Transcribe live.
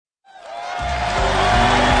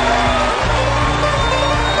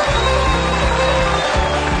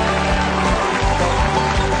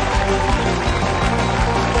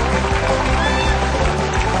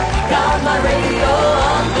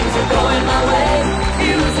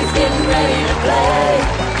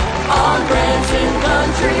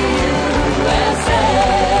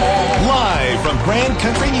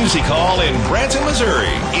country music hall in Branson,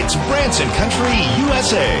 Missouri. It's Branson Country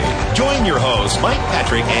USA. Join your hosts, Mike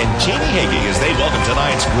Patrick and Jamie Hagee, as they welcome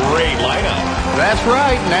tonight's great lineup. That's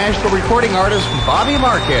right, Nashville recording artist Bobby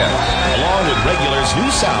Marquez. Along with regulars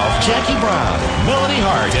New South, Jackie Brown, Melody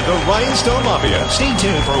Hart, and the Rhinestone Mafia. Stay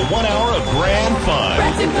tuned for 1 hour of grand fun.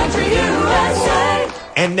 Branson Country USA.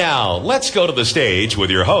 And now, let's go to the stage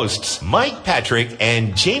with your hosts, Mike Patrick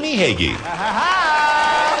and Jamie Hagee.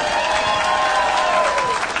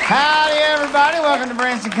 Howdy, everybody. Welcome to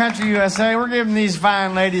Branson Country USA. We're giving these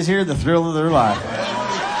fine ladies here the thrill of their life.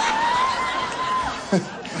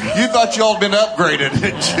 You thought y'all had been upgraded,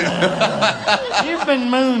 didn't you? You've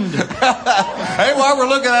been mooned. Hey, while we're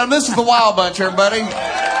looking at them, this is the Wild Bunch, everybody. All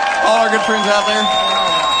our good friends out there.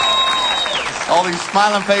 All these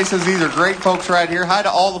smiling faces, these are great folks right here. Hi to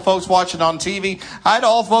all the folks watching on TV. Hi to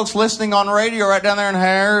all the folks listening on radio right down there in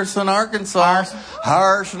Harrison, Arkansas.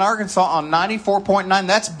 Harrison, Arkansas on 94.9.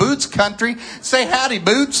 That's Boots Country. Say howdy,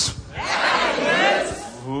 Boots. Howdy, Boots.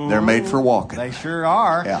 They're made for walking. They sure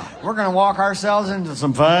are. Yeah. We're going to walk ourselves into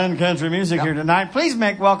some fun country music here tonight. Please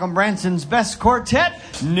make welcome Branson's best quartet,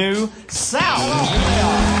 New South.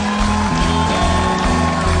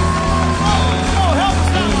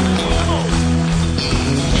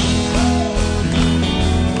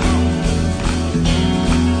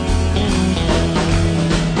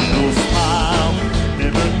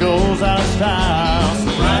 Goes out of style, so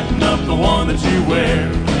brighten up the one that you wear,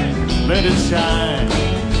 let it shine,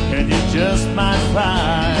 and you just might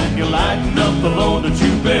find you lighten up the load that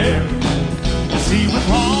you bear. You see, with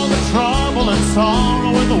all the trouble and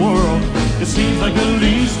sorrow in the world, it seems like the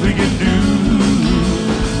least we can do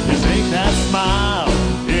is take that smile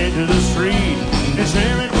into the street and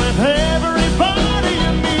share it with everybody you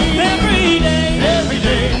meet. Every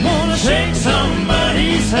day, I wanna shake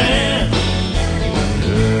somebody's hand.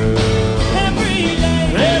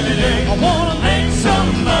 Every day, I wanna make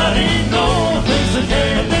somebody know things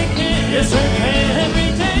again. Yes, I can.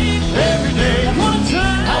 Every day, I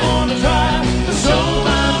wanna try to show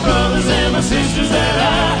my brothers and my sisters that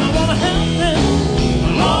I wanna help them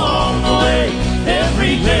along the way.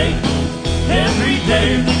 Every day,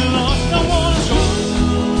 if they're lost, I wanna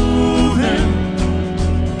show them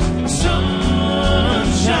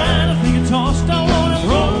sunshine. If they get tossed, I wanna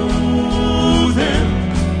throw them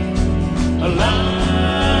a line.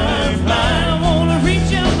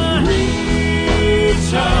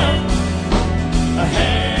 A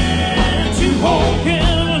hand to hold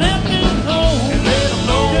and let them know, and let them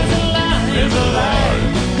know there's a light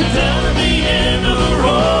down at the end of the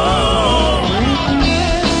road.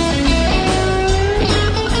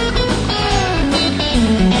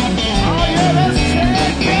 Oh yeah, that's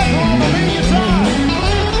Chad on the lead guitar.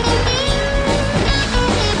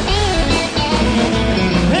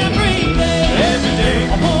 Every day,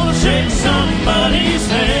 I wanna shake somebody's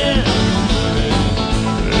hand.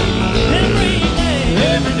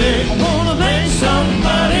 Every day, I wanna make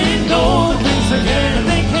somebody know things again, and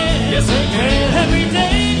they can. Yes, they can. Every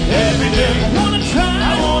day, I wanna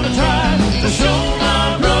try to show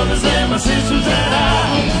my brothers and my sisters that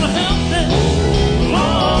I wanna help them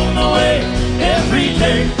along the way. Every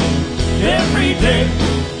day, every day,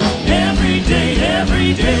 every day,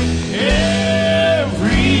 every day,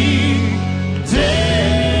 every day.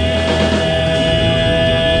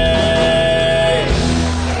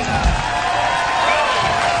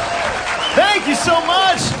 Thank you so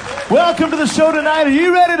much. Welcome to the show tonight. Are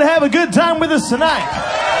you ready to have a good time with us tonight?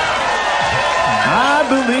 I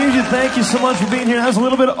believe you. Thank you so much for being here. That was a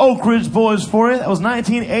little bit of Oak Ridge Boys for you. That was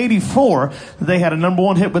 1984. They had a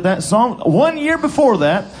 #1 hit with that song. 1 year before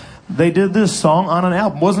that, they did this song on an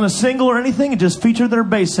album. It wasn't a single or anything. It just featured their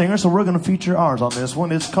bass singer, so we're going to feature ours on this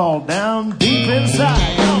one. It's called Down Deep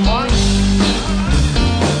Inside. Come on, Mark.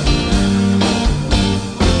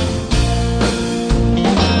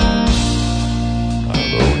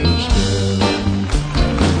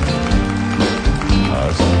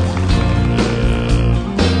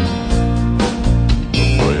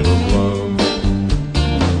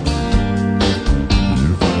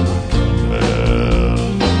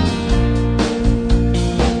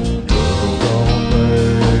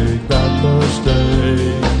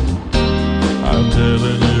 I'm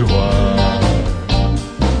telling you why.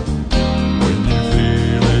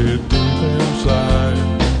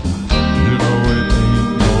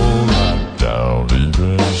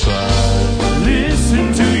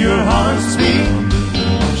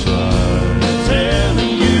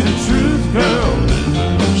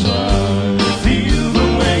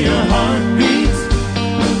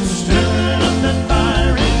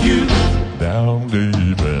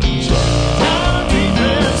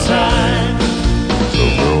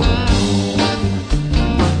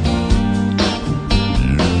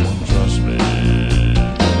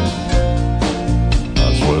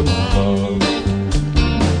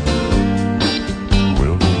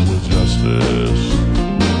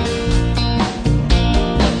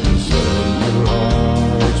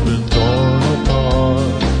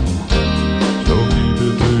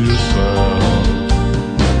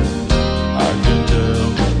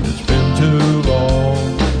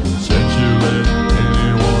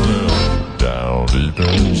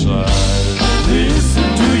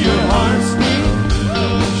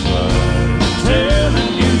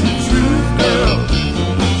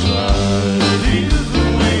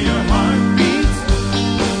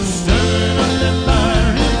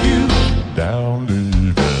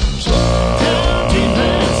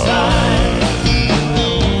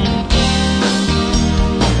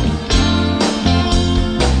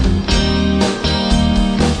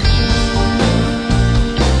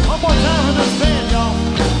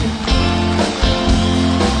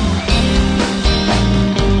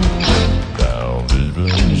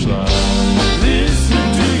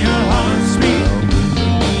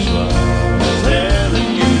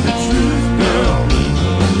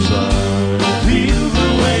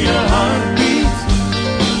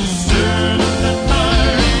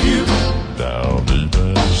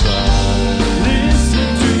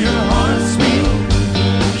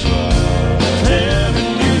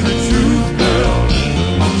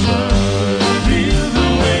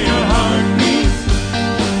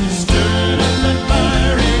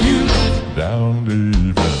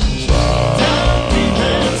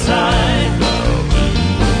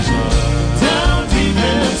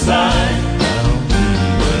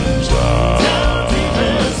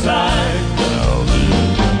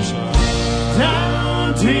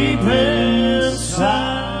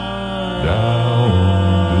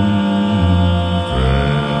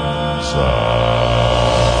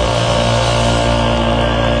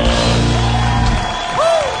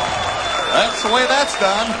 That's the way that's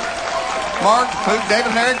done. Mark, Luke,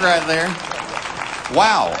 David, and Eric right there.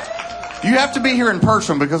 Wow. You have to be here in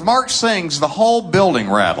person because Mark sings, the whole building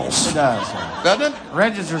rattles. It does. Doesn't it?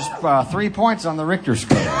 Registers 3 points on the Richter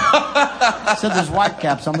scale. Said there's white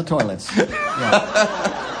caps on the toilets.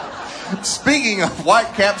 Yeah. Speaking of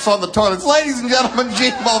white caps on the toilets, ladies and gentlemen,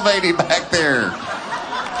 Gene Mulvaney back there.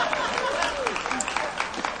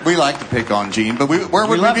 We like to pick on Gene, but where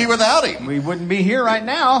would we be without him? We wouldn't be here right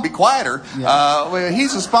now. Be quieter. Yeah.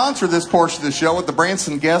 He's a sponsor of this portion of the show with the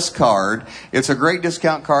Branson Guest Card. It's a great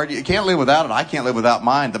discount card. You can't live without it. I can't live without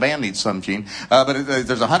mine. The band needs some, Gene. But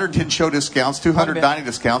there's 110 show discounts, 200 dining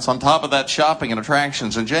discounts. On top of that, shopping and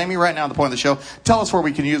attractions. And Jamie, right now at the point of the show, tell us where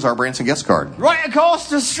we can use our Branson Guest Card. Right across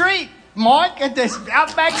the street, Mike, at this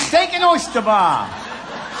Outback Steak and Oyster Bar.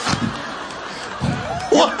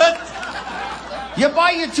 What? You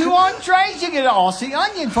buy your 2 entrees, you get an Aussie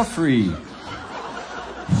onion for free.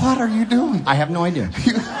 What are you doing? I have no idea.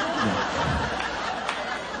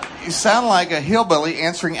 You sound like a hillbilly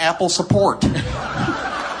answering Apple support.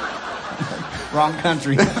 Wrong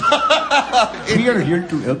country. We are here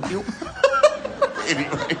to help you.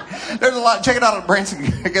 Anyway, there's a lot. Check it out at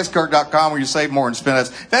BransonGuestCard.com where you save more and spend less.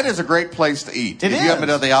 That is a great place to eat. If you haven't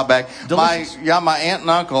been to the Outback. My aunt and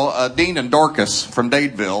uncle, Dean and Dorcas from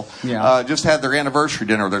Dadeville, just had their anniversary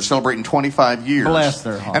dinner. They're celebrating 25 years. Bless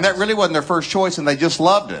their hearts. And that really wasn't their first choice, and they just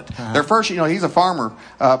loved it. Their first, he's a farmer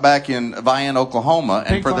back in Vian, Oklahoma,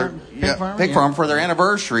 and for pig farm for their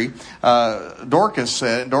anniversary, Dorcas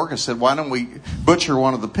said, "Why don't we butcher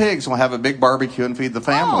one of the pigs and we'll have a big barbecue and feed the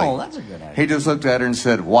family?" Oh, that's a good idea. He just looked at her and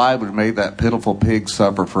said, "Why would we make that pitiful pig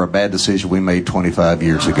suffer for a bad decision we made 25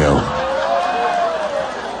 years ago?"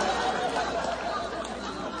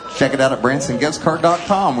 Check it out at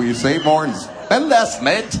BransonGuestCard.com where you save more and spend less,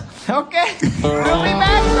 mate. Okay. We'll be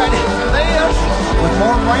back right after this with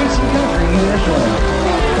more Branson Country USA.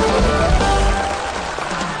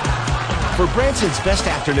 For Branson's best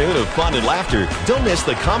afternoon of fun and laughter, don't miss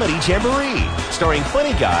the Comedy Jamboree, starring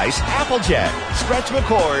funny guys Applejack, Stretch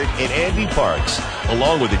McCord, and Andy Parks,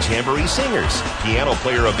 along with the Jamboree Singers, Piano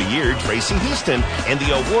Player of the Year Tracy Houston, and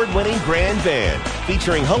the award-winning Grand Band,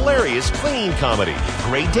 featuring hilarious clean comedy,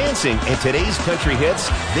 great dancing, and today's country hits.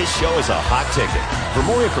 This show is a hot ticket. For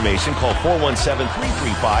more information, call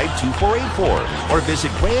 417-335-2484 or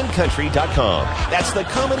visit grandcountry.com. That's the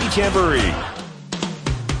Comedy Jamboree.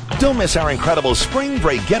 Don't miss our incredible spring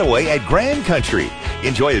break getaway at Grand Country.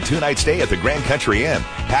 Enjoy a 2-night stay at the Grand Country Inn,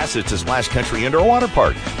 passes to Splash Country Indoor Water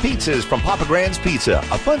Park, pizzas from Papa Grand's Pizza,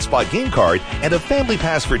 a Fun Spot game card, and a family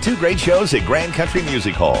pass for 2 great shows at Grand Country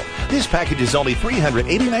Music Hall. This package is only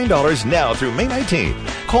 $389 now through May 19th.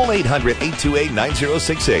 Call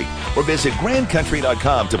 800-828-9068 or visit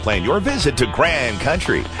grandcountry.com to plan your visit to Grand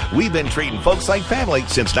Country. We've been treating folks like family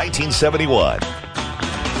since 1971.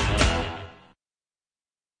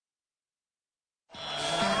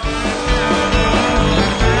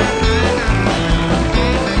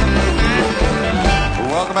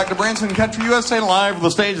 Back to Branson Country USA, live from the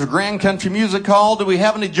stage of Grand Country Music Hall. Do we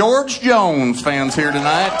have any George Jones fans here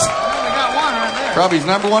tonight? We got one right there. Robbie's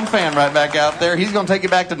 #1 fan right back out there. He's going to take you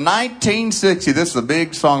back to 1960. This is a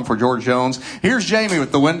big song for George Jones. Here's Jamie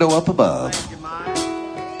with The Window Up Above. Thank you, Mike.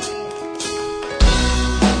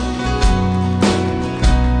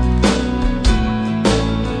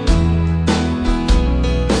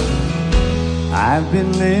 I've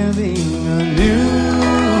been living a new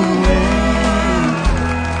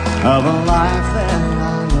of a life that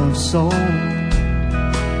I love so,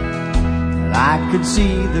 that I could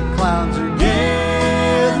see the clouds are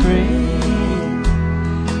gathering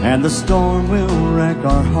and the storm will wreck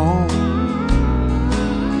our home.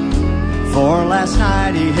 For last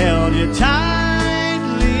night he held you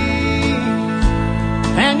tightly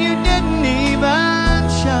and you didn't even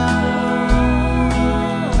shout.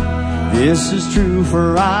 This is true,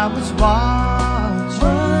 for I was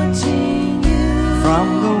watching you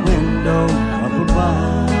from the window up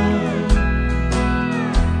above.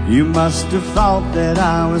 You must have thought that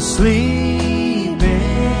I was sleeping,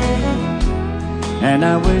 and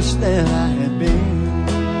I wish that I had been.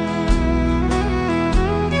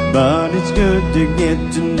 But it's good to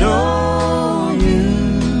get to know you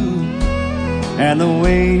and the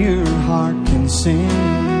way your heart can sing.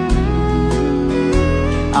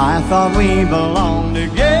 I thought we belonged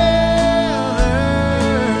together,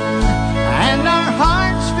 and our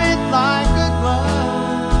hearts fit like a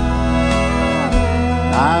glove.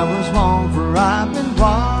 I was wrong, for I've been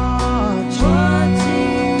watching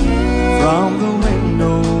you from the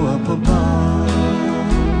window up above.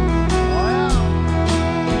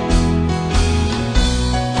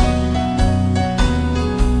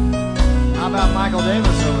 How about Michael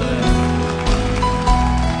Davis over there.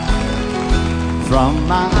 From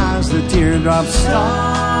my eyes the teardrops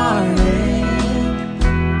started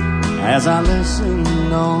as I listened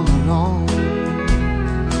on and on.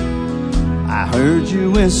 I heard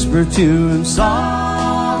you whisper to him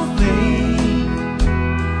softly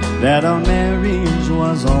that our marriage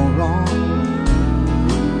was all wrong.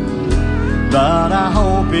 But I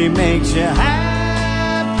hope he makes you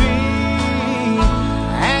happy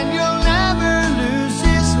and you'll never lose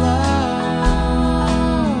his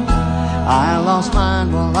love. I lost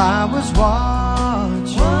mine while I was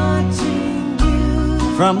watching you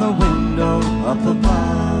from the window up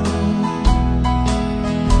above.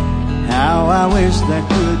 How I wish that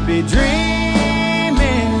could be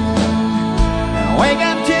dreaming and wake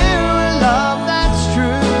up to a love that's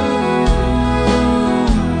true.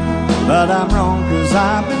 But I'm wrong 'cause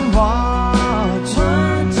I've been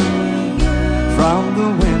watching from the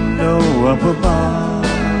window up above.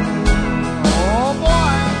 Oh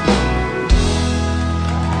boy.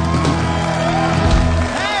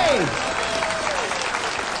 Hey!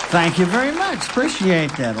 Thank you very much.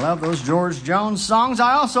 Appreciate that. Love those George Jones songs.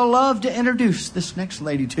 I also love to introduce this next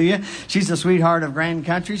lady to you. She's the sweetheart of Grand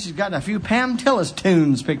Country. She's got a few Pam Tillis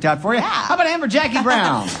tunes picked out for you. How about Amber Jackie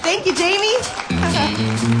Brown? Thank you, Jamie.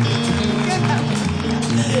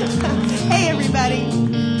 Hey, everybody.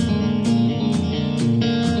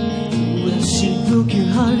 Well, she broke your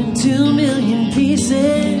heart in 2 million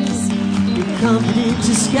pieces. Your confidence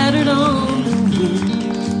is scattered on the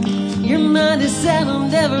wind. Your mind is set on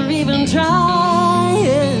never even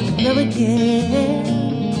trying love again.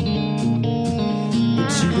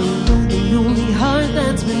 But you don't know the only heart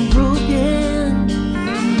that's been broken.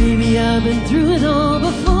 Maybe I've been through it all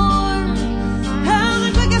before. How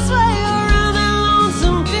the quickest way around that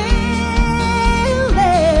lonesome feeling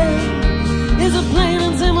is a plain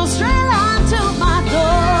and simple straight line to my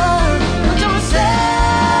door. Put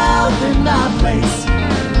yourself in my place.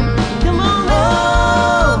 Come on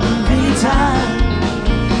over and be tired.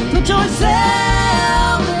 Put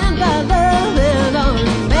yourself in my loving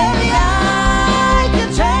arms. Maybe I can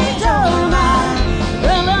change your mind.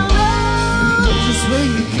 Well, I know just where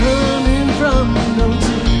you're coming from. Don't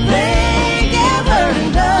you think you've heard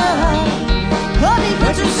enough? Honey,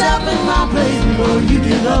 put yourself in my place before you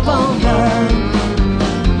give up on her.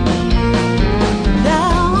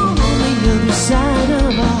 Now on the other side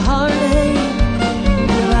of a heartache,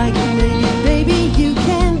 if I can make it, baby, you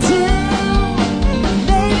can too.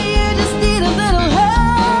 Baby, you just need a little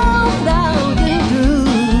help now get through.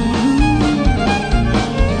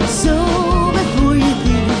 So before you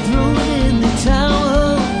think of throwing in the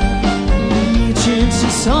towel, give me a chance to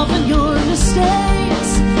soften your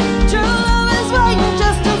mistakes. True love is waiting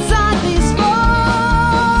just inside these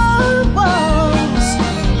four walls.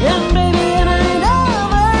 And baby, it ain't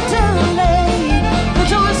ever too late. Put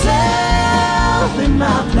yourself in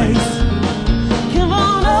my place. Come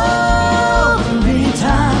on over and be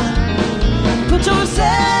tired. Put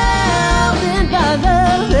yourself in my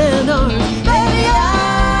loving arms. Baby, I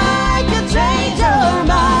can change your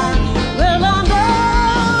mind. Well, I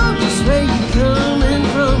know just where you're coming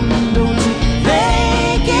from. Don't you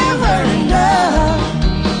think you've heard enough?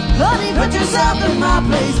 Honey, put yourself in my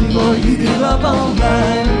place before you give up on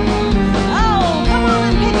her. Oh, come on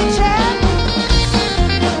and pick it, Chad.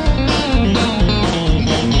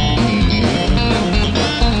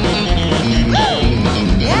 Woo!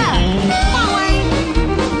 Yeah, come on, Wayne.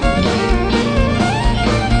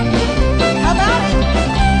 How about it?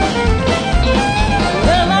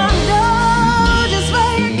 Well, I know just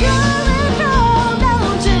where you're coming from.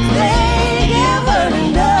 Don't you think you've heard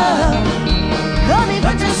enough? Honey,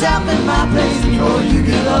 put yourself in my place before you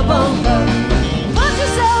give up on her. Put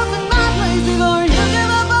yourself in my place before you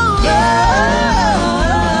give up on her.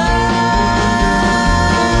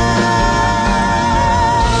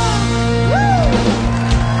 Woo!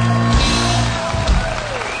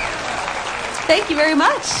 Thank you very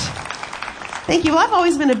much. Thank you. Well, I've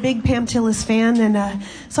always been a big Pam Tillis fan, and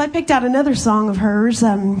so I picked out another song of hers,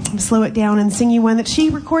 Slow It Down, and sing you one that she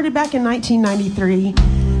recorded back in 1993.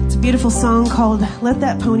 It's a beautiful song called Let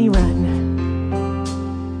That Pony Run.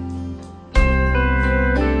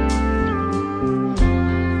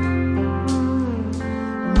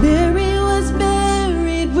 Mary was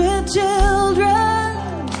married with children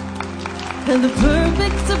and the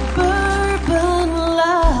perfect suburban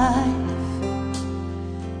life,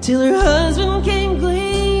 till her husband came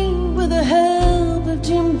clean with the help of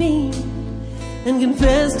Jim Beam and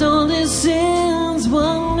confessed all his sins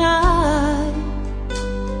one night.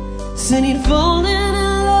 Said he'd fallen in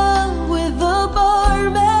love with a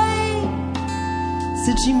barmaid.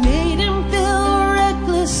 Said she made him feel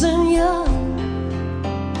reckless and young.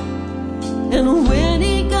 And when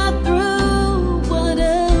he got through, what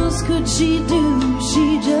else could she do?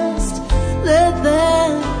 She just let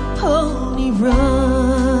that pony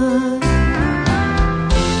run.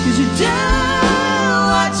 'Cause you do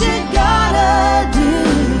what you gotta do,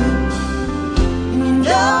 and you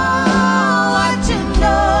know what you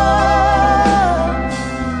know.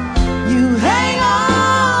 You hang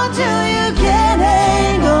on till you can't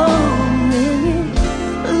hang on, and you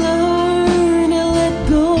learn to let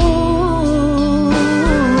go.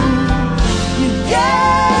 You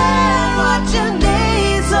get what you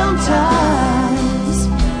need sometimes,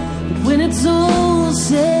 but when it's all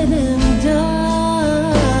said and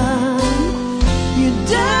done, you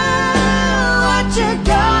do what you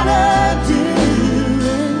gotta do,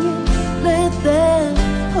 and you let that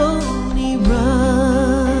pony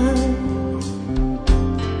run.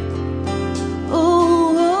 Oh,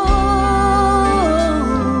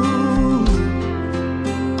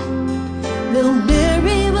 Little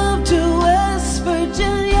Mary moved to West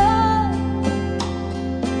Virginia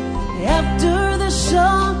after the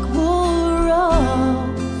shock wore off.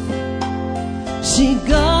 She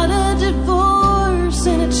got a divorce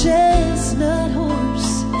and a chestnut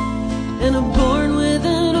horse, and a barn with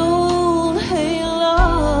an old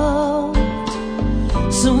hayloft.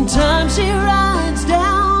 Sometimes she rides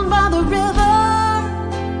down by the river,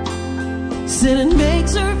 said it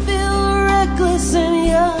makes her feel reckless and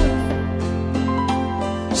young.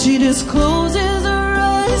 She just closes her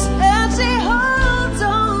eyes and she holds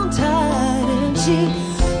on tight, and she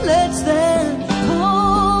lets that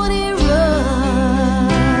pony run.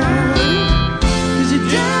 'Cause you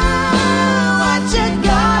do what you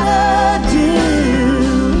gotta do,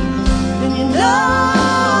 and you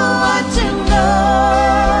know what you know.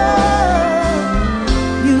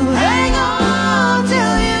 You hang on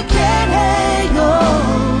till you can't hang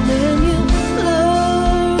on, and you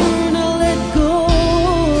learn to let go.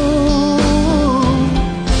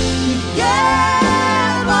 You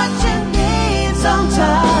get what you need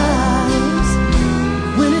sometimes,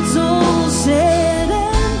 when it's all said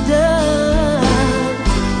and done.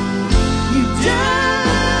 You do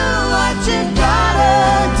what you gotta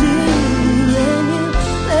do, and you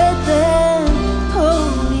let that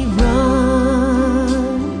pony run.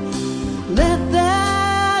 Let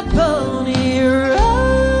that pony run.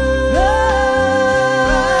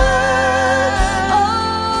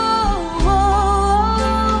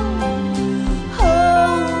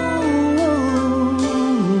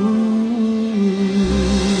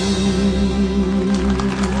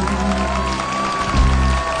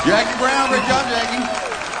 Jackie Brown, great job, Jackie.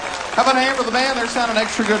 How about a hand for the band? They're sounding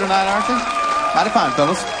extra good tonight, aren't they? Mighty fine,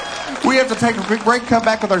 fellas. We have to take a quick break, come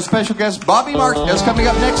back with our special guest, Bobby Marquez, coming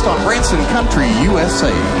up next on Branson Country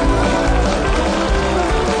USA.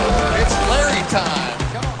 It's Larry time.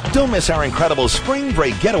 Come on. Don't miss our incredible spring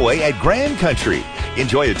break getaway at Grand Country.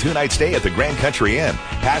 Enjoy a 2-night stay at the Grand Country Inn,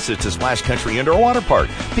 passes to Splash Country Indoor Water Park,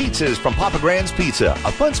 pizzas from Papa Grand's Pizza,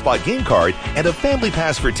 a Fun Spot game card, and a family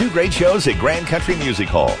pass for 2 great shows at Grand Country Music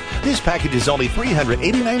Hall. This package is only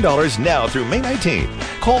 $389 now through May 19th.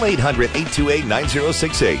 Call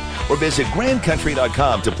 800-828-9068 or visit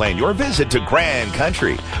grandcountry.com to plan your visit to Grand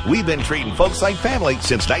Country. We've been treating folks like family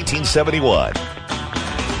since 1971.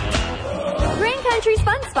 Grand Country's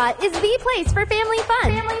Fun Spot is the place for family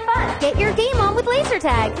fun. Get your game on with laser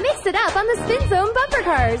tag. Mix it up on the Spin Zone bumper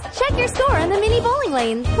cars. Check your score on the mini bowling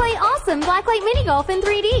lanes. Play awesome blacklight mini golf in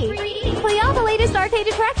 3D. Play all the latest arcade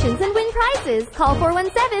attractions and win prizes. Call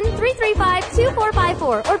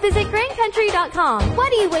 417-335-2454 or visit grandcountry.com.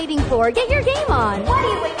 What are you waiting for? Get your game on. What are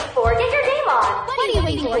you waiting for? Get your game on. What are you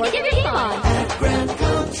waiting for? Get your game on. At Grand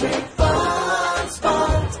Country Fun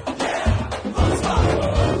Spot. Fun Spot.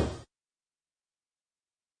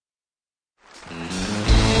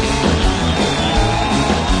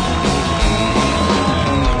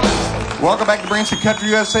 Welcome back to Branson Country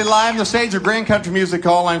USA Live, the stage of Grand Country Music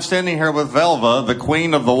Hall. I'm standing here with Velva, the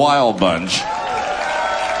queen of the Wild Bunch.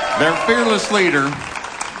 Their fearless leader,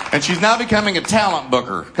 and she's now becoming a talent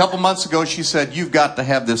booker. A couple months ago, she said, "You've got to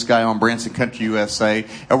have this guy on Branson Country USA,"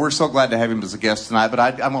 and we're so glad to have him as a guest tonight. But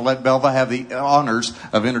I'm going to let Velva have the honors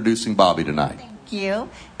of introducing Bobby tonight. Thank you.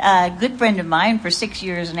 A good friend of mine for 6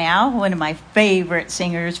 years now, one of my favorite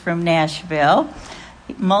singers from Nashville,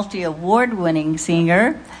 multi-award-winning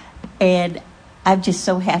singer, and I'm just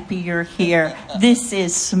so happy you're here. This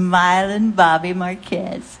is Smiling Bobby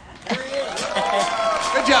Marquez.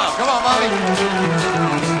 Good job. Come on, Bobby.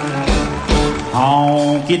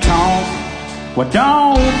 Honky-tonk, well,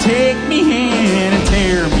 don't take me in and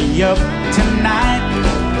tear me up tonight.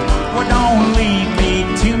 Well, don't lead me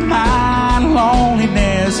to my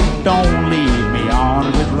loneliness.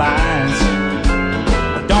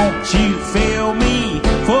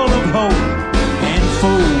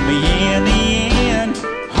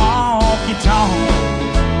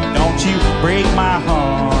 my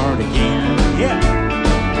heart again. Yeah.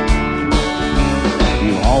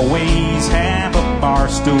 You always have a bar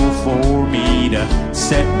stool for me to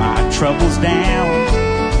set my troubles down,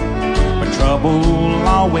 but trouble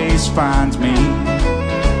always finds me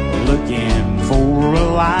looking for a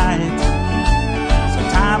light.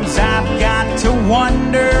 Sometimes I've got to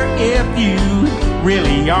wonder if you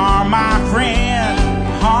really are my friend.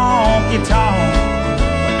 Honky tonk,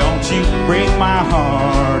 but don't you break my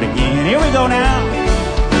heart again. Here we go now.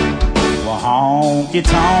 Well, honky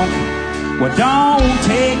tonk, well, don't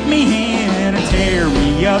take me in and tear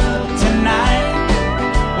me up tonight.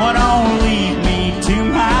 Well, don't leave me to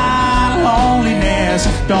my loneliness.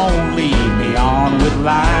 Don't lead me on with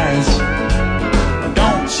lies.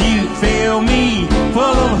 Don't you fill me full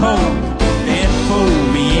of hope, then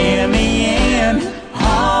fool me in the end.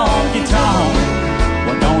 Honky tonk,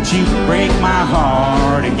 well, don't you break my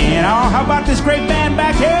heart again. Oh, how about this great band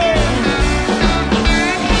back here?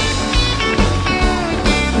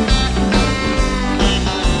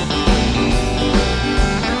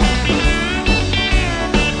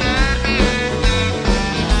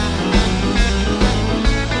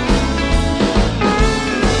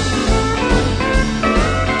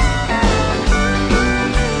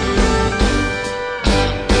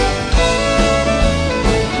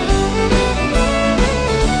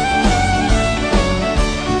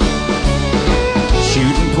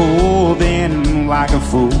 Then like a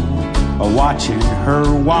fool, watching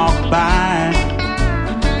her walk by,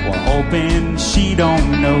 well, hoping she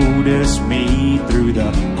don't notice me through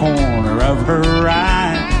the corner of her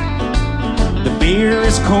eye. The beer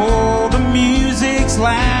is cold, the music's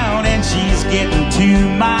loud, and she's getting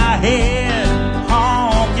to my head.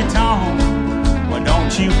 Honky tonk, well,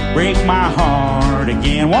 don't you break my heart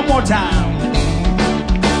again. One more time.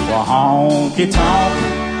 Well, honky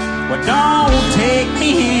tonk, well, don't take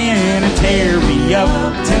me in and tear me up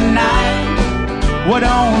tonight. Well,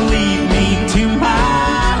 don't leave me to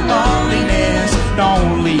my loneliness.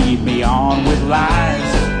 Don't lead me on with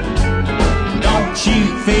lies. Don't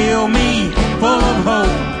you fill me full of hope,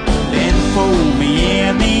 then fool me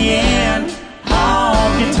in the end.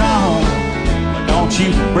 Honky tonk, well, don't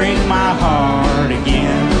you break my heart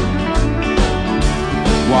again.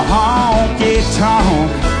 Well, honky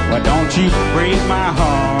tonk, well, don't you break my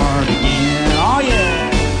heart again. Oh, yeah.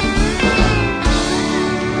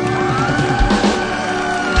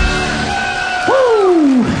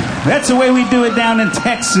 Woo! That's the way we do it down in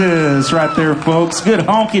Texas right there, folks. Good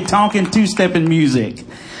honky-tonkin' two-stepping music.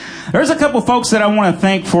 There's a couple folks that I want to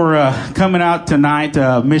thank for coming out tonight.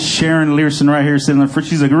 Miss Sharon Learson right here sitting there.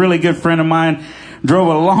 She's a really good friend of mine. Drove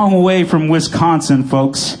a long way from Wisconsin,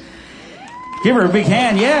 folks. Give her a big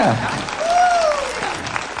hand, yeah.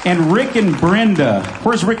 And Rick and Brenda.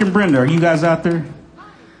 Where's Rick and Brenda? Are you guys out there?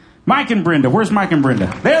 Mike and Brenda. Where's Mike and Brenda?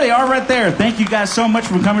 There they are right there. Thank you guys so much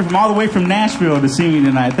for coming from all the way from Nashville to see me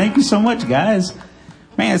tonight. Thank you so much, guys.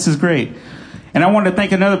 Man, this is great. And I want to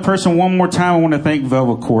thank another person one more time. I want to thank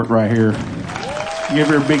Velvet Court right here. Give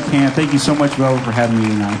her a big hand. Thank you so much, Velvet, for having me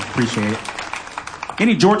tonight. Appreciate it.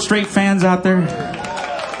 Any George Strait fans out there?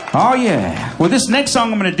 Oh, yeah. Well, this next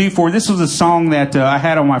song I'm going to do for you, this was a song that I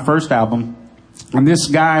had on my first album. And this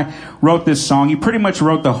guy wrote this song. He pretty much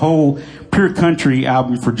wrote the whole Pure Country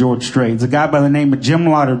album for George Strait. It's a guy by the name of Jim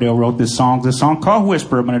Lauderdale wrote this song. It's a song called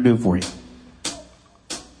Whisper. I'm going to do it for you.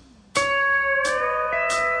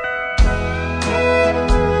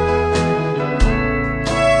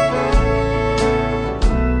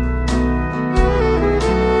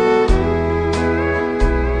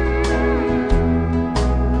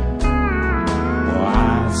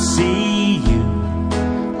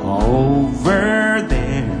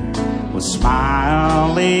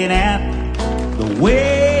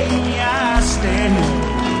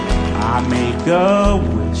 a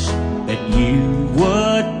wish that you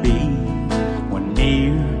would be one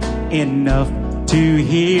near enough to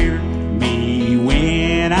hear me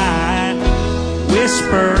when I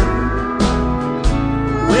whisper,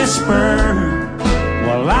 whisper.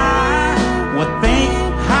 Well, I would think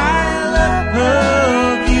I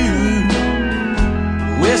love you.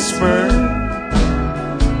 Whisper,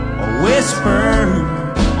 whisper.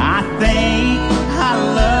 I think I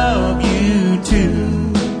love you too.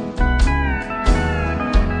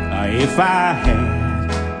 If I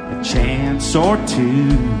had a chance or two,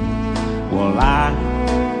 well,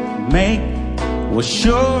 I'd make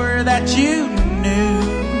sure that you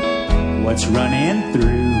knew what's running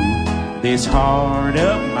through this heart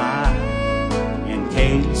of mine, in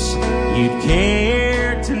case you'd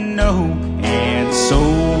care to know. And so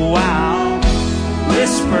I'll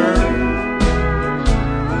whisper,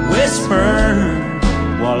 whisper.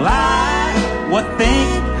 Well, I well,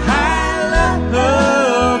 think I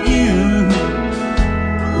love you.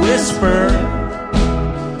 Whisper,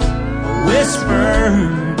 whisper,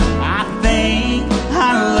 I think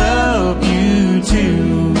I love you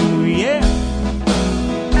too, yeah.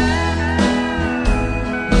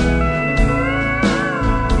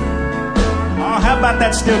 Oh, how about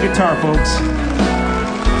that steel guitar, folks?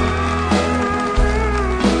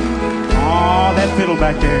 Oh, that fiddle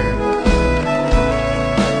back there.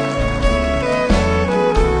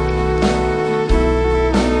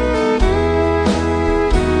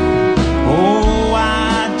 Oh,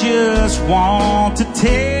 I just want to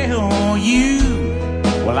tell you,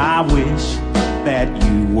 well, I wish that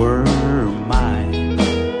you were mine.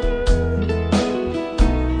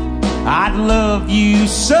 I'd love you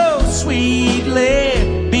so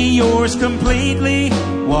sweetly, be yours completely,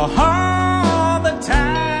 well, all the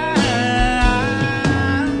time.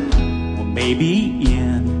 Well, maybe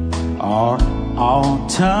in our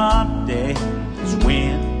autumn days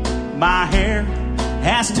when my hair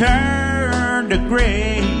has turned to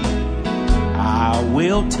gray, I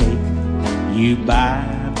will take you by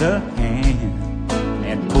the hand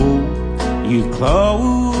and pull you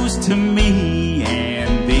close to me,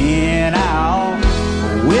 and then I'll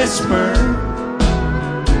whisper,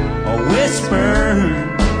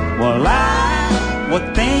 well, I will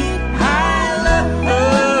think I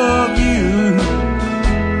love you.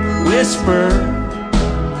 Whisper,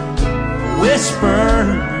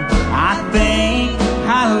 I think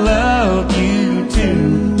I love you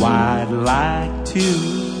too. I'd like to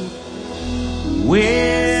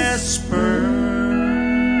whisper.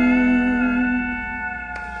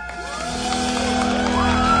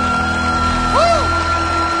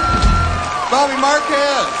 Bobby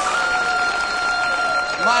Marquez.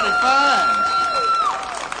 Mighty fine.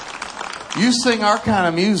 You sing our kind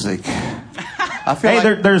of music. I feel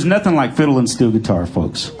like there's nothing like fiddle and steel guitar,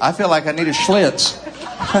 folks. I feel like I need a Schlitz.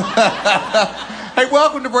 Hey,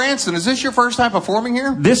 welcome to Branson. Is this your first time performing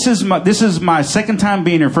here? This is my second time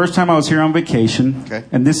being here. First time I was here on vacation. Okay.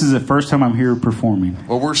 And this is the first time I'm here performing.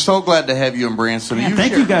 Well, we're so glad to have you in Branson. Man,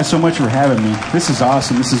 thank you guys so much for having me. This is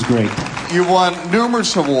awesome. This is great. You won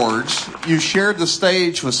numerous awards. You shared the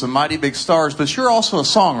stage with some mighty big stars, but you're also a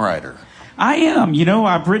songwriter. I am. You know,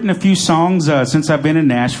 I've written a few songs since I've been in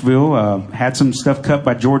Nashville. Had some stuff cut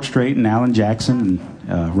by George Strait and Alan Jackson and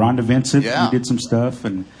Rhonda Vincent. Yeah. We did some stuff,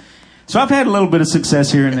 and so I've had a little bit of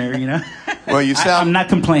success here and there. You know. Well, you sound. I'm not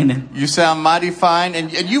complaining. You sound mighty fine,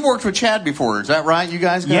 and you've worked with Chad before. Is that right? You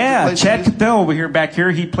guys? Yeah, Chad Cathell over here, back here.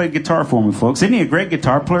 He played guitar for me, folks. Isn't he a great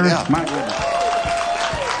guitar player? Yeah. My goodness.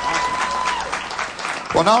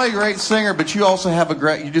 Well, not only a great singer, but you also have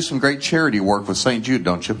you do some great charity work with St. Jude,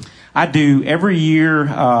 don't you? I do. Every year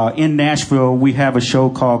in Nashville, we have a show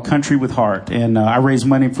called Country with Heart, and I raise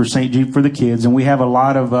money for St. Jude for the kids, and we have a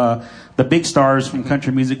lot of the big stars from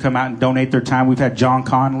country music come out and donate their time. We've had John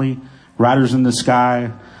Conley, Riders in the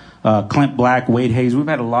Sky, Clint Black, Wade Hayes. We've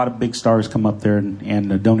had a lot of big stars come up there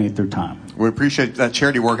and donate their time. We appreciate that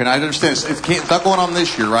charity work, and I understand it's not going on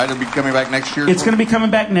this year, right? It'll be coming back next year? It's going to be coming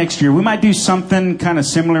back next year. We might do something kind of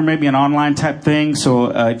similar, maybe an online type thing. So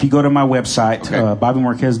if you go to my website,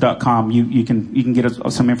 BobbyMarquez.com, you can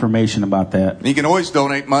get some information about that. And you can always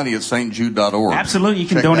donate money at stjude.org. Absolutely. You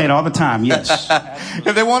can donate all the time, yes.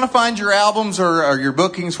 If they want to find your albums or your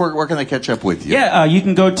bookings, where can they catch up with you? Yeah, you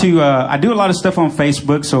can go to, I do a lot of stuff on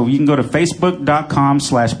Facebook, so you can go to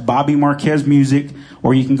facebook.com/Bobby Marquez Music,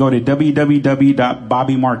 or you can go to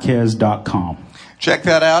www.bobbymarquez.com. Check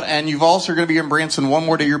that out. And you've also going to be in Branson one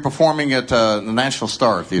more day. You're performing at the Nashville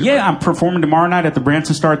Star Theater. Yeah, I'm performing tomorrow night at the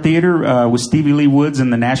Branson Star Theater with Stevie Lee Woods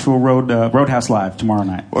and the Nashville Roadhouse Live tomorrow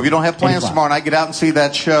night. Well, if you don't have plans tomorrow night, get out and see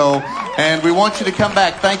that show. And we want you to come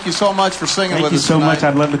back. Thank you so much for singing with us tonight. Thank you so much.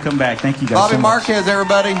 I'd love to come back. Thank you guys Bobby so much. Marquez,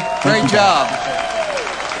 everybody. Great job.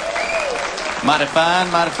 Mighty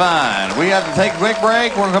fine, mighty fine. We have to take a quick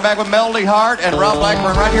break. We're going to come back with Melody Hart and Rob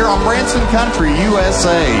Blackburn right here on Branson Country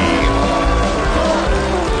USA.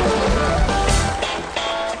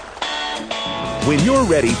 When you're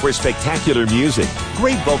ready for spectacular music,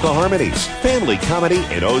 great vocal harmonies, family comedy,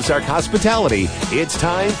 and Ozark hospitality, it's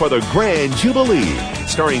time for the Grand Jubilee,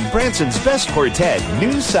 starring Branson's best quartet,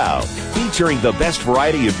 New South, featuring the best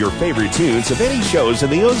variety of your favorite tunes of any shows in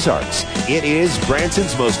the Ozarks. It is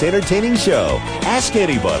Branson's most entertaining show. Ask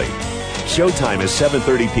anybody. Showtime is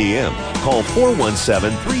 7:30 p.m. Call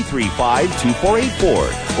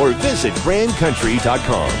 417-335-2484 or visit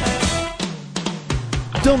grandcountry.com.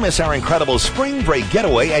 Don't miss our incredible spring break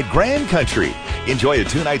getaway at Grand Country. Enjoy a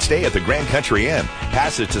 2-night stay at the Grand Country Inn.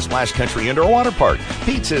 passes to Splash Country Indoor Water Park,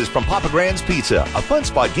 pizzas from Papa Grand's Pizza, a Fun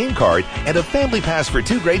Spot game card, and a family pass for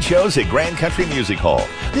 2 great shows at Grand Country Music Hall.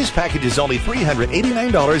 This package is only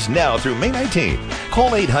 $389 now through May 19th.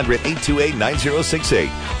 Call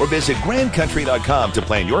 800-828-9068 or visit grandcountry.com to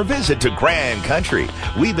plan your visit to Grand Country.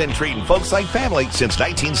 We've been treating folks like family since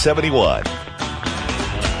 1971.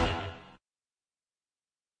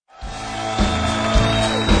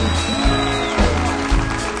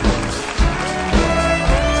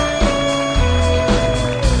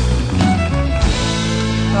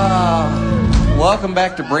 Welcome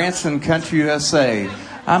back to Branson Country USA.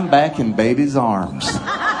 I'm back in baby's arms.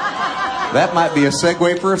 That might be a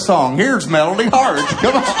segue for a song. Here's Melody Hart.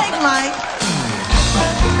 Come on. Thanks, Mike.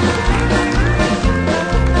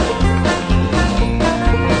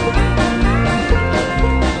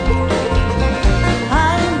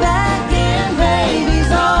 I'm back in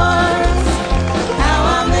baby's arms. How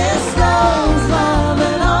I miss those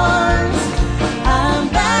loving arms. I'm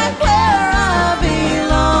back where I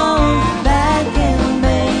belong. Back in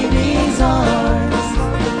baby's arms.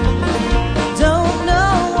 Don't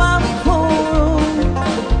know why we quarreled.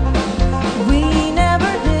 We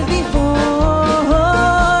never did before.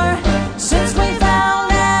 Since we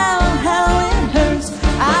found out how it hurts,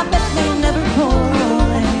 I bet we never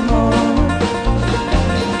quarrel anymore.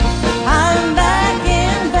 I'm back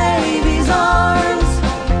in baby's arms.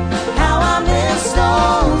 How I miss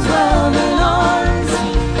those loving arms.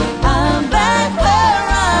 I'm back where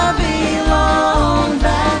I belong.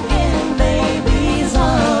 Back in baby's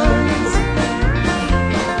arms.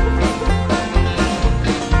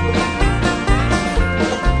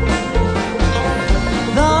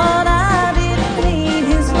 Thought I didn't need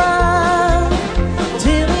his love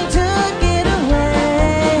till he took it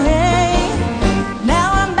away.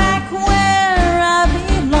 Now I'm back where I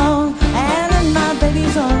belong, and in my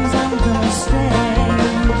baby's arms I'm gonna stay.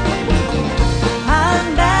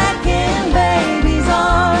 I'm back in baby's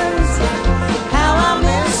arms. How I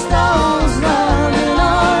miss those loving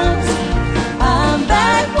arms. I'm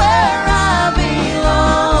back where I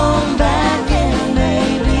belong. Back in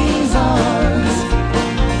baby's arms.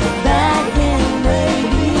 Back in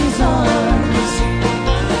baby's arms.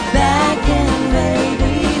 Back in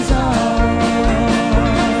baby's arms.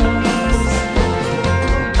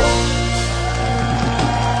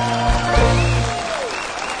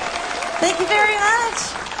 Thank you very much.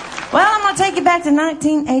 Well, I'm going to take you back to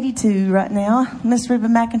 1982 right now. Miss Reba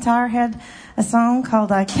McEntire had a song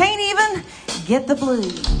called I Can't Even Get the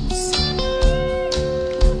Blues.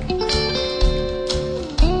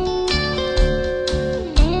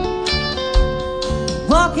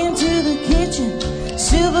 Walk into the kitchen,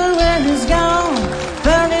 silverware is gone,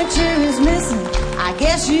 furniture is missing, I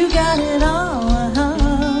guess you got it all.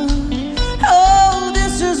 Oh,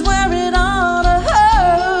 this is where it ought to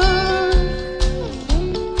hurt.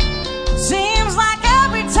 Seems like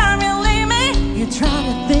every time you leave me, you try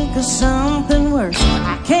to think of something worse.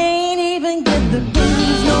 I can't even get the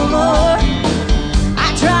blues no more.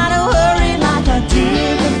 I try to hurry like I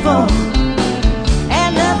did before,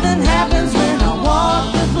 and nothing happens when I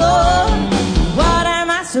walk the floor. What am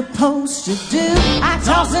I supposed to do? I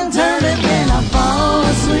toss and turn and then I fall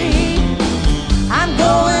asleep. I'm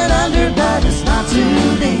going under, but it's not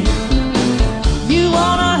too deep. You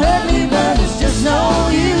wanna hurt me, but it's just no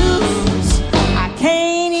use. I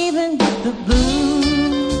can't even get the blues.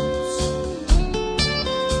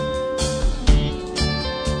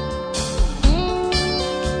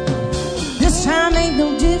 This time ain't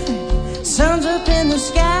no different. Sun's up in the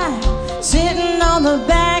sky, sitting on the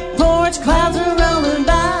back porch, clouds are rolling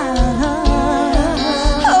by.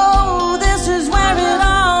 Oh, this is where it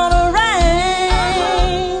ought to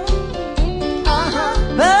rain.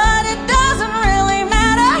 But it doesn't really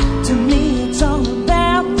matter to me, it's all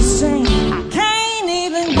about the same. I can't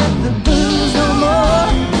even get the blues no more.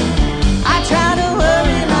 I try to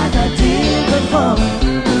hurry like I did before,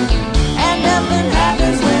 and nothing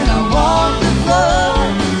happens when I walk the floor.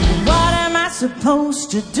 What am I supposed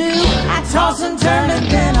to do? I toss and turn and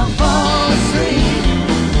then I fall asleep.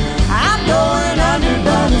 I'm going under,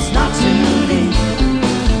 but it's not too deep.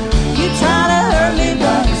 You try to hurt me,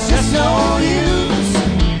 but it's just no use.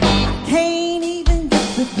 I can't even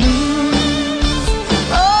get the blues.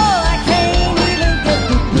 Oh, I can't even get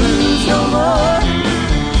the blues no more.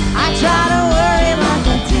 I try to worry like I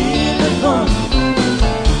did before,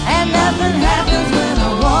 and nothing happens when I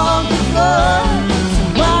walk the floor. So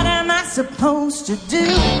what am I supposed to do?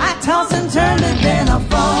 I toss and turn and then I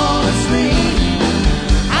fall asleep.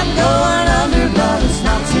 I'm going under, but it's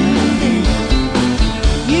not too deep.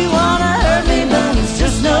 You wanna hurt me, but it's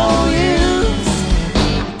just no use. I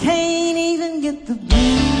can't even get the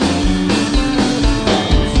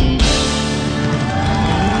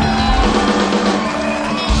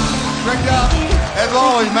As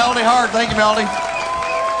always, Melody Hart. Thank you, Melody.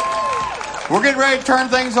 We're getting ready to turn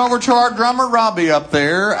things over to our drummer, Robbie, up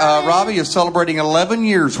there. Robbie is celebrating 11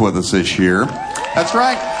 years with us this year. That's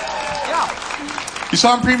right. You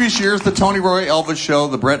saw in previous years the Tony Roy Elvis Show,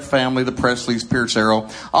 the Brett family, the Presleys, Pierce Arrow.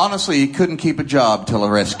 Honestly, he couldn't keep a job till I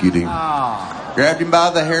rescued him. Grabbed him by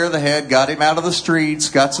the hair of the head, got him out of the streets,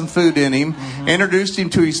 got some food in him, introduced him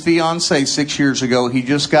to his fiancée 6 years ago. He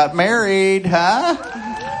just got married, huh?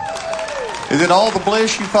 Is it all the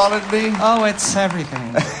bliss you thought it'd be? Oh, it's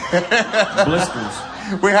everything. Blisters.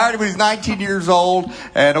 We hired him when he was 19 years old,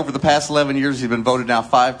 and over the past 11 years, he's been voted now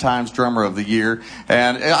 5 times Drummer of the Year.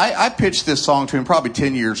 And I pitched this song to him probably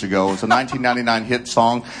 10 years ago. It was a 1999 hit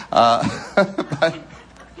song. But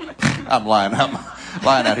I'm lying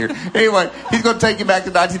out here. Anyway, he's going to take you back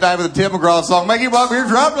to 1990 with a Tim McGraw song. Make him welcome.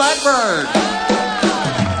 Here's Rob Blackbird.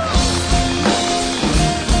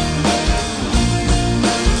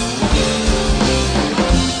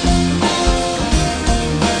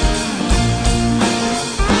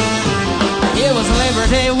 Labor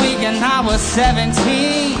Day weekend, I was 17.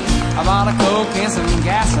 I bought a Coke and some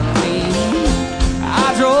gasoline.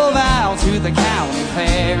 I drove out to the county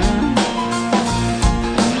fair.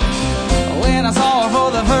 When I saw her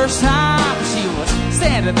for the first time, she was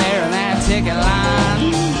standing there in that ticket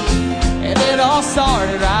line. And it all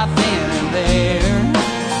started right then and there.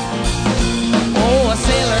 Oh, a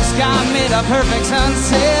sailor sky made a perfect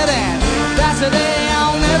sunset, and that's the day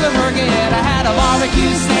I'll never forget. I had a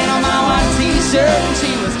barbecue stain on my white t-shirt, and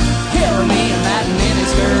she was killing me in that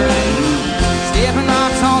miniskirt. Skipping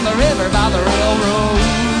rocks on the river by the railroad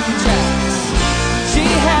tracks. She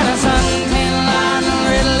had a suntan line and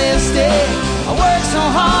red lipstick. I worked so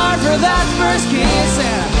hard for that first kiss,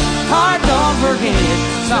 and heart don't forget,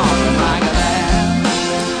 something like that.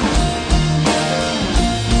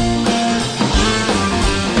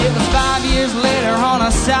 It was 5 years later on a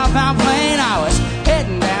southbound plane. I was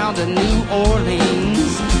heading down to New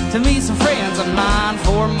Orleans to meet some friends of mine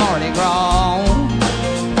for Mardi Gras.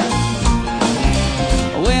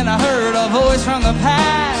 When I heard a voice from the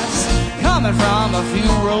past coming from a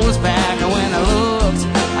few rows back, when I looked,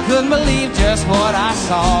 I couldn't believe just what I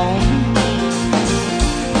saw.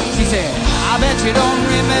 She said, I bet you don't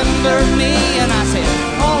remember me. And I said,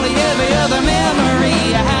 only every other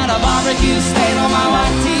memory. I had a barbecue stain on my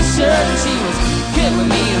white t-shirt, and she was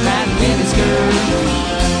killing me in that miniskirt.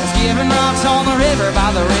 Giving rocks on the river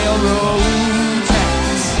by the railroad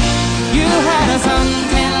tracks. You had a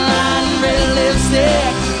suntan line and red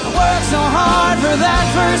lipstick. I worked so hard for that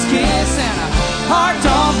first kiss, and a heart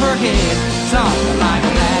don't forget, something like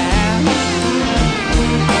that.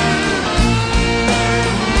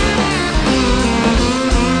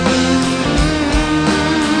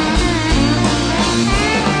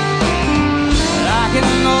 Like an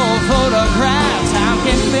old photograph, time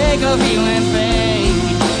can make a feeling fade,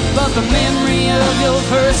 but the memory of your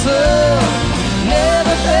first love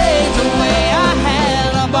never fades away. I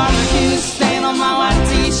had a barbecue stain on my white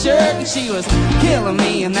t-shirt, and she was killing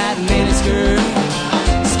me in that miniskirt.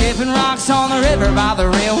 Skipping rocks on the river by the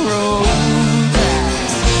railroad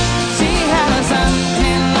tracks. She had a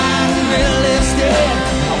suntan line and red lipstick.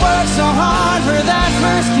 I worked so hard for that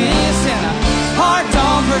first kiss, and a heart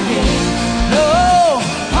don't forget. No,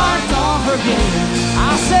 heart don't forget.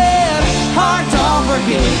 I said, heart don't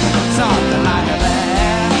forget, something like that.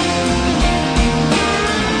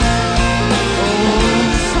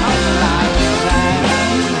 Oh, something like that.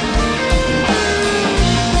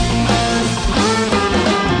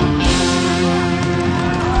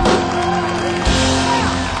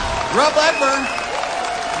 Rob Blackburn.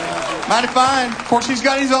 Mighty fine. Of course, he's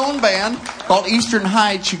got his own band called Eastern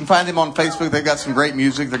Heights. You can find them on Facebook. They've got some great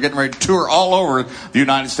music. They're getting ready to tour all over the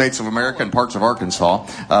United States of America and parts of Arkansas.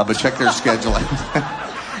 But check their schedule out.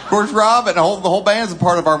 Of course, Rob and the whole band is a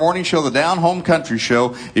part of our morning show, the Down Home Country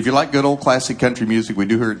Show. If you like good old classic country music, we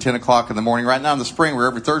do here at 10 o'clock in the morning. Right now in the spring, we're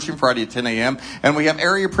every Thursday and Friday at 10 a.m. And we have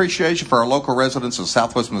area appreciation for our local residents of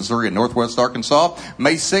Southwest Missouri and Northwest Arkansas.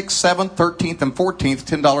 May 6th, 7th, 13th, and 14th,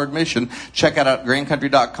 $10 admission. Check out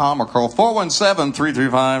grandcountry.com or call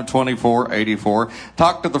 417-335-2484.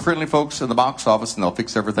 Talk to the friendly folks in the box office, and they'll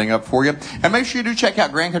fix everything up for you. And make sure you do check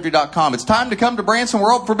out grandcountry.com. It's time to come to Branson.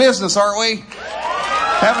 We're open for business, aren't we?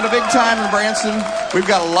 Having a big time in Branson. We've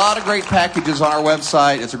got a lot of great packages on our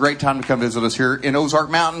website. It's a great time to come visit us here in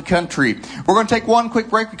Ozark Mountain Country. We're going to take one quick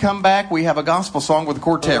break. We come back. We have a gospel song with the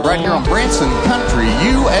quartet right here on Branson Country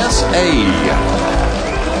USA.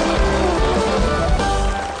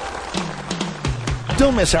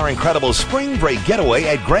 Don't miss our incredible spring break getaway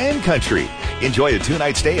at Grand Country. Enjoy a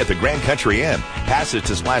 2-night stay at the Grand Country Inn, passes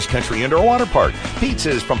to Splash Country Indoor Water Park,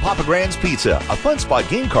 pizzas from Papa Grand's Pizza, a Fun Spot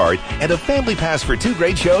game card, and a family pass for 2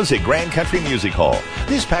 great shows at Grand Country Music Hall.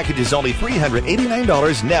 This package is only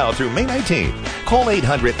 $389 now through May 19th. Call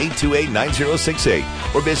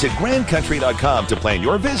 800-828-9068 or visit grandcountry.com to plan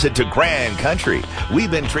your visit to Grand Country.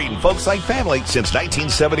 We've been treating folks like family since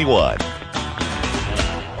 1971.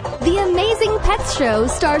 The Amazing Pets Show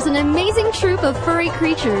stars an amazing troupe of furry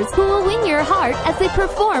creatures who will win your heart as they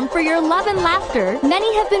perform for your love and laughter.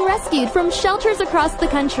 Many have been rescued from shelters across the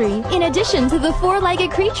country. In addition to the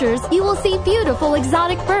 4-legged creatures, you will see beautiful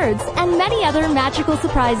exotic birds and many other magical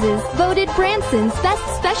surprises. Voted Branson's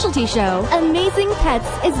Best Specialty Show, Amazing Pets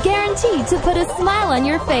is guaranteed to put a smile on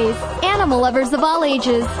your face. Animal lovers of all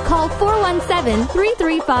ages, call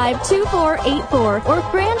 417-335-2484 or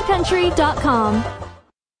grandcountry.com.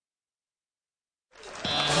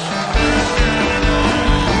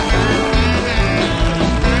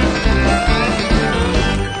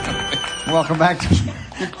 Welcome back to...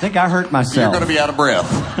 I think I hurt myself. You're going to be out of breath.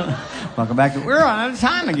 Welcome back to... We're out of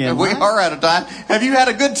time again. We are out of time. Have you had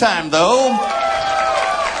a good time, though?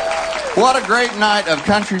 What a great night of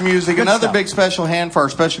country music. Good Another stuff. big special hand for our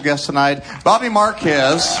special guest tonight, Bobby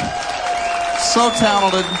Marquez. So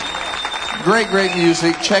talented. Great, great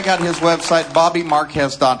music. Check out his website,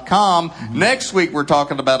 bobbymarquez.com. Next week, we're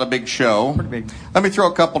talking about a big show. Pretty big. Let me throw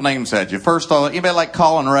a couple names at you. First, anybody like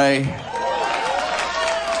Colin Ray?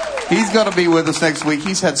 He's going to be with us next week.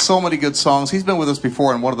 He's had so many good songs. He's been with us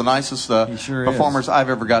before and one of the nicest performers I've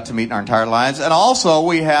ever got to meet in our entire lives. And also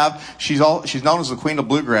we have, she's known as the Queen of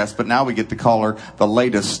Bluegrass, but now we get to call her the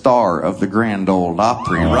latest star of the Grand Ole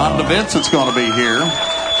Opry. Rhonda Vincent's going to be here.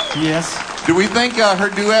 Yes. Do we think her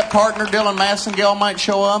duet partner, Dylan Massengale, might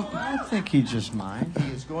show up? I think he just might.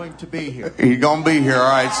 He is going to be here. He's going to be here. All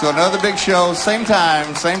right. So another big show, same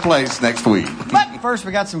time, same place next week. But first,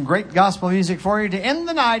 we got some great gospel music for you to end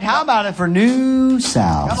the night. How about it for New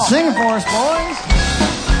South? Sing it for us, boys.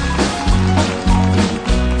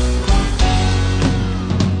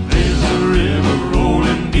 There's a river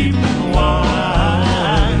rolling deep and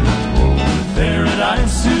wide.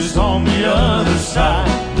 Paradise is on the other side.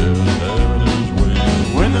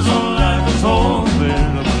 When there's no life, it's all there.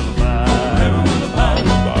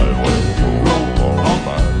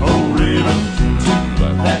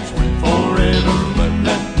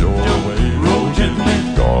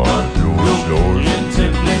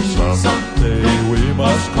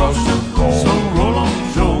 Cross the floor. So roll on,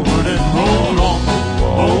 Jordan, roll on.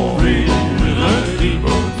 Oh, river deep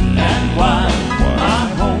and wide. My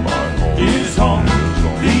home is on the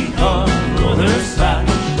other side.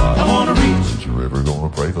 I wanna reach the river, gonna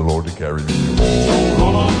pray the Lord to carry me home. So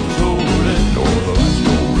roll on, Jordan. O'er the last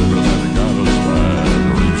old river that got us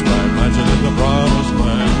back. Reach my mansion in the promised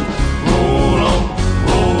land. Roll on,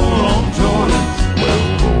 Jordan. Well,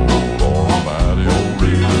 roll on, mighty old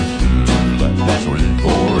river. That's sweet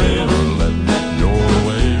forever. Let your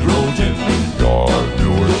waves roll gently. Guard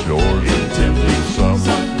your shores intently.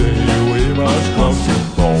 Someday we must cross the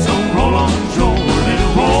floor. So roll on, Jordan,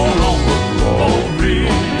 roll on. Oh,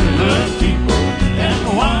 river deep and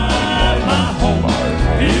wide. My home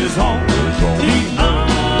is on the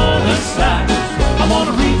other side. I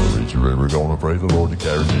wanna reach the river, gonna pray the Lord to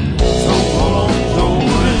carry me home. So roll on,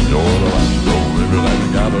 Jordan. You're the last old river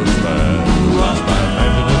that got us back. Reach my mansion in the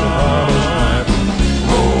promised land.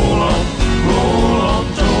 Roll on,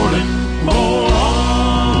 Jordan, roll on.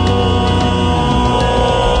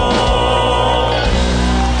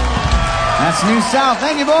 That's New South.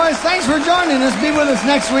 Thank you, boys. Thanks for joining us. Be with us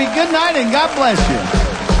next week. Good night, and God bless you.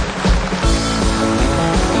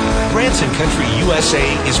 Branson Country USA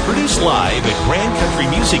is produced live at Grand Country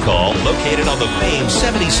Music Hall, located on the famed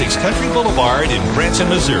 76 Country Boulevard in Branson,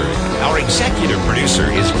 Missouri. Our executive producer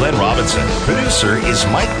is Glenn Robinson. Producer is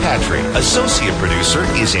Mike Patrick. Associate producer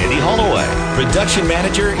is Andy Holloway. Production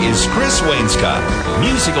manager is Chris Wainscott.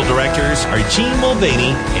 Musical directors are Gene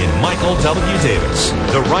Mulvaney and Michael W. Davis.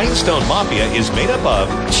 The Rhinestone Mafia is made up of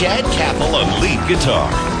Chad Cathell on lead guitar,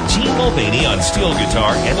 Gene Mulvaney on steel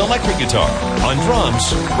guitar and electric guitar. On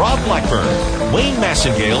drums, Rob Blackburn, Wayne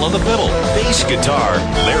Massengale on the fiddle, bass guitar,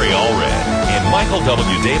 Larry Allred, and Michael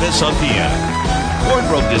W. Davis on piano.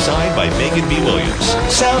 Wardrobe design by Megan B. Williams.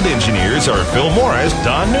 Sound engineers are Phil Morris,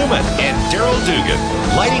 Don Newman, and Daryl Dugan.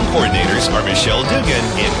 Lighting coordinators are Michelle Dugan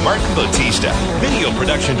and Martin Bautista. Video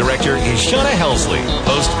production director is Shauna Helsley.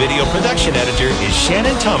 Post-video production editor is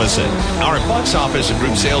Shannon Thomason. Our box office and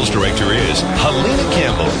group sales director is Helena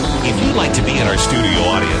Campbell. If you'd like to be in our studio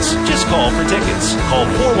audience, just call for tickets. Call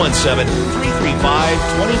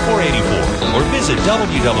 417-335-2484 or visit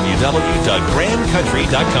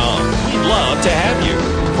www.grandcountry.com. We'd love to have you.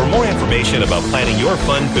 For more information about planning your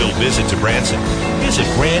fun-filled visit to Branson, visit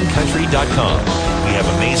grandcountry.com. We have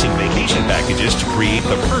amazing vacation packages to create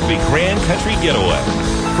the perfect Grand Country getaway.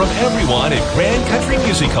 From everyone at Grand Country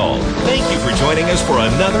Music Hall, thank you for joining us for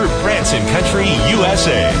another Branson Country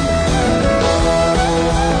USA.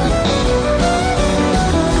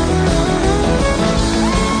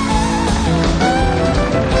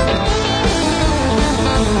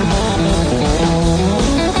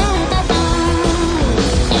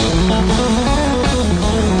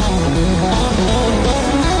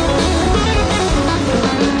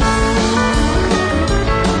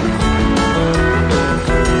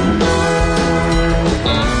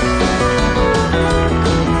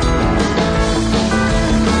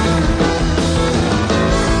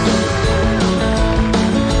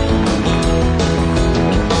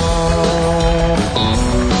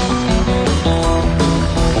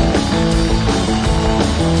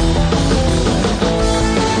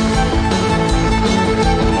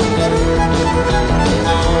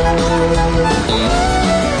 Yeah.